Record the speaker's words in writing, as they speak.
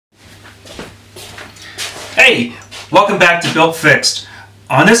Hey, welcome back to BuiltFixed.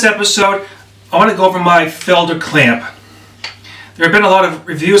 On this episode, I want to go over my Felder clamp. There have been a lot of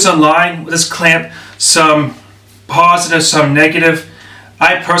reviews online with this clamp, some positive, some negative.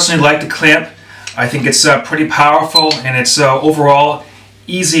 I personally like the clamp. I think it's pretty powerful and it's overall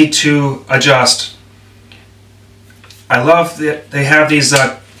easy to adjust. I love that they have these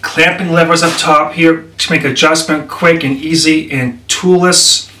clamping levers up top here to make adjustment quick and easy and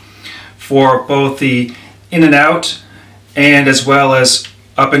toolless for both the in and out and as well as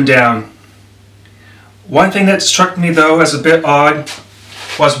up and down. One thing that struck me though as a bit odd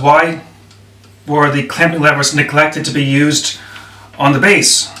was why were the clamping levers neglected to be used on the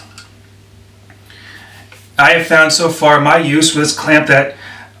base. I have found so far in my use with this clamp that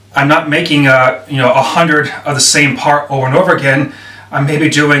I'm not making 100 of the same part over and over again. I'm maybe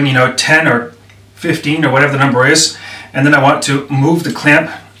doing 10 or 15 or whatever the number is, and then I want to move the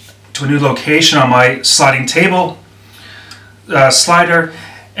clamp to a new location on my sliding table slider,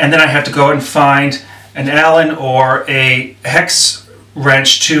 and then I have to go and find an Allen or a hex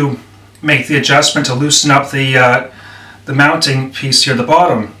wrench to make the adjustment to loosen up the mounting piece here at the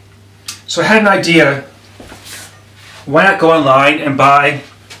bottom. So I had an idea, why not go online and buy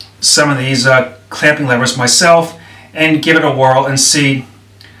some of these clamping levers myself and give it a whirl and see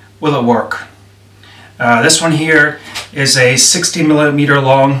will it work. This one here is a 60mm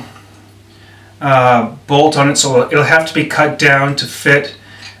long bolt on it, so it'll have to be cut down to fit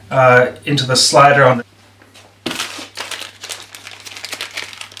into the slider on the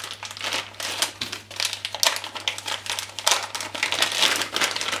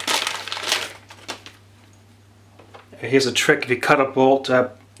Here's a trick: if you cut a bolt,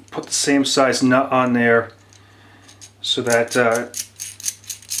 put the same size nut on there so that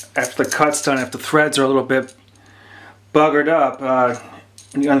after the cut's done, if the threads are a little bit buggered up,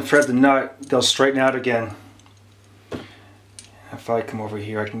 when you unthread the nut, they'll straighten out again. If I come over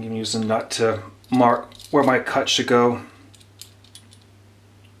here, I can even use the nut to mark where my cut should go.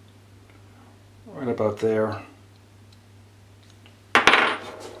 Right about there.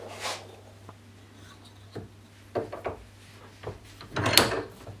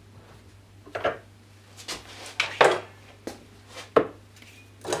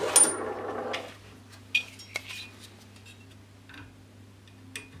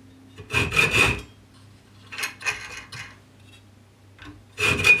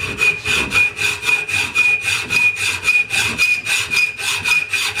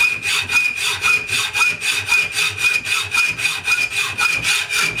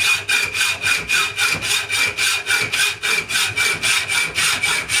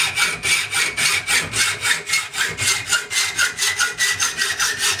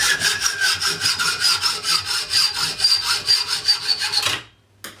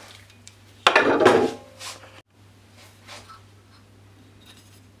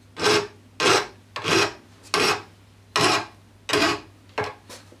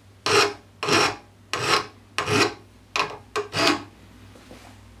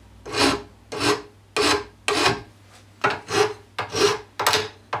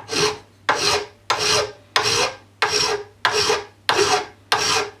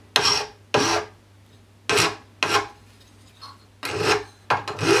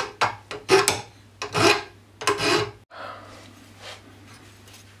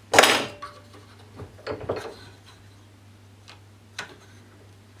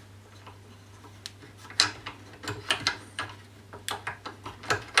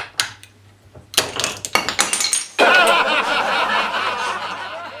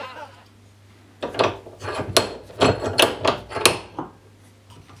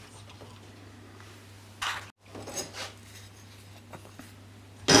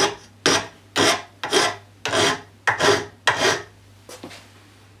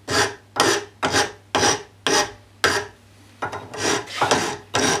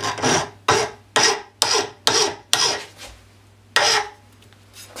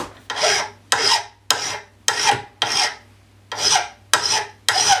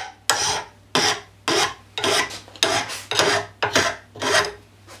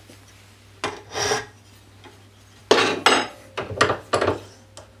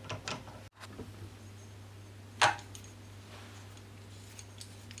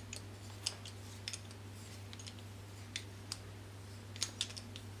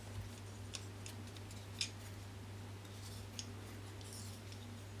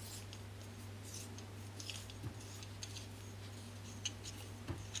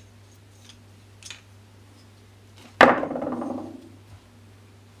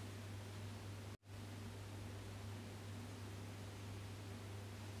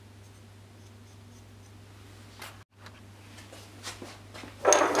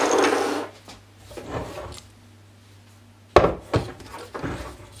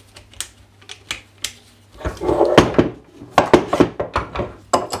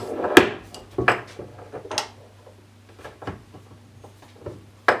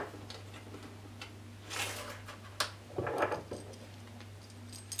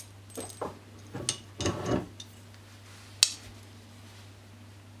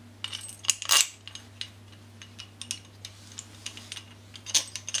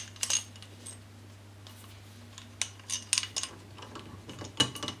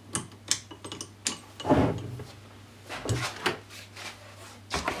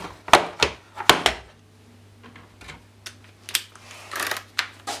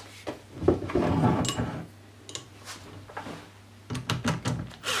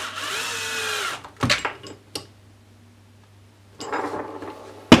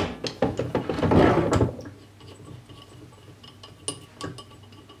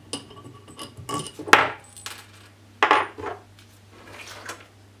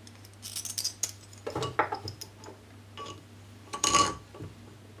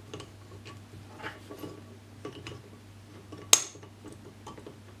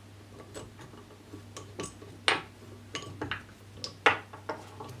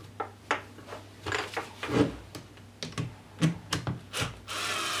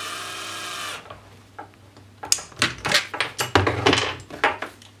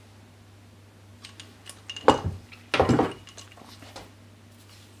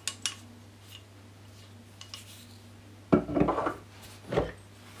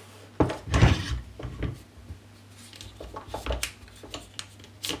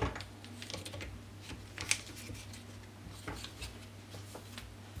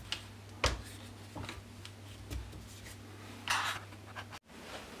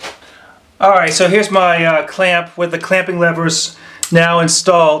 Alright, so here's my clamp with the clamping levers now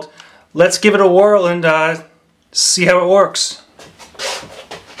installed. Let's give it a whirl and see how it works.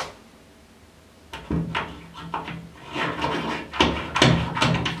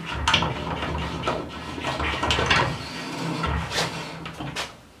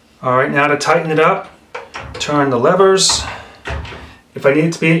 Alright, now to tighten it up, turn the levers. If I need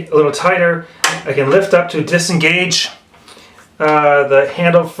it to be a little tighter, I can lift up to disengage the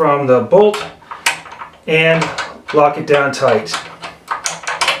handle from the bolt and lock it down tight.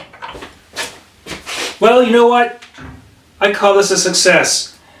 Well, you know what? I call this a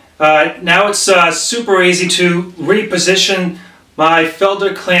success. Now it's super easy to reposition my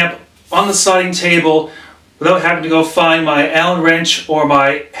Felder clamp on the sliding table without having to go find my Allen wrench or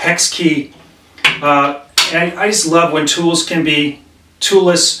my hex key. And I just love when tools can be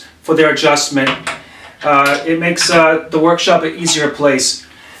toolless for their adjustment. It makes the workshop an easier place.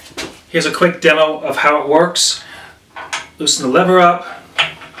 Here's a quick demo of how it works. Loosen the lever up,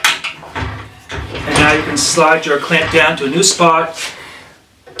 and now you can slide your clamp down to a new spot,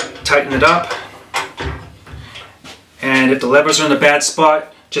 tighten it up, and if the levers are in a bad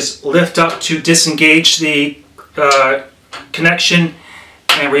spot, just lift up to disengage the connection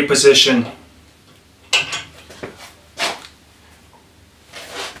and reposition.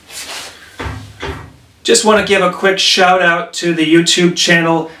 Just want to give a quick shout out to the YouTube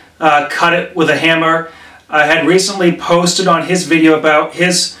channel Cut It With a Hammer. I had recently posted on his video about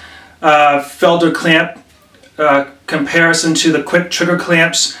his Felder clamp comparison to the quick trigger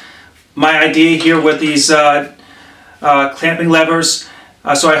clamps. My idea here with these clamping levers.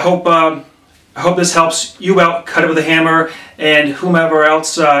 So I hope this helps you out, Cut It With a Hammer, and whomever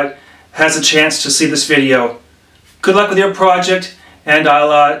else has a chance to see this video. Good luck with your project, and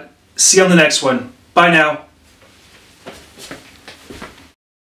I'll see you on the next one. Bye now.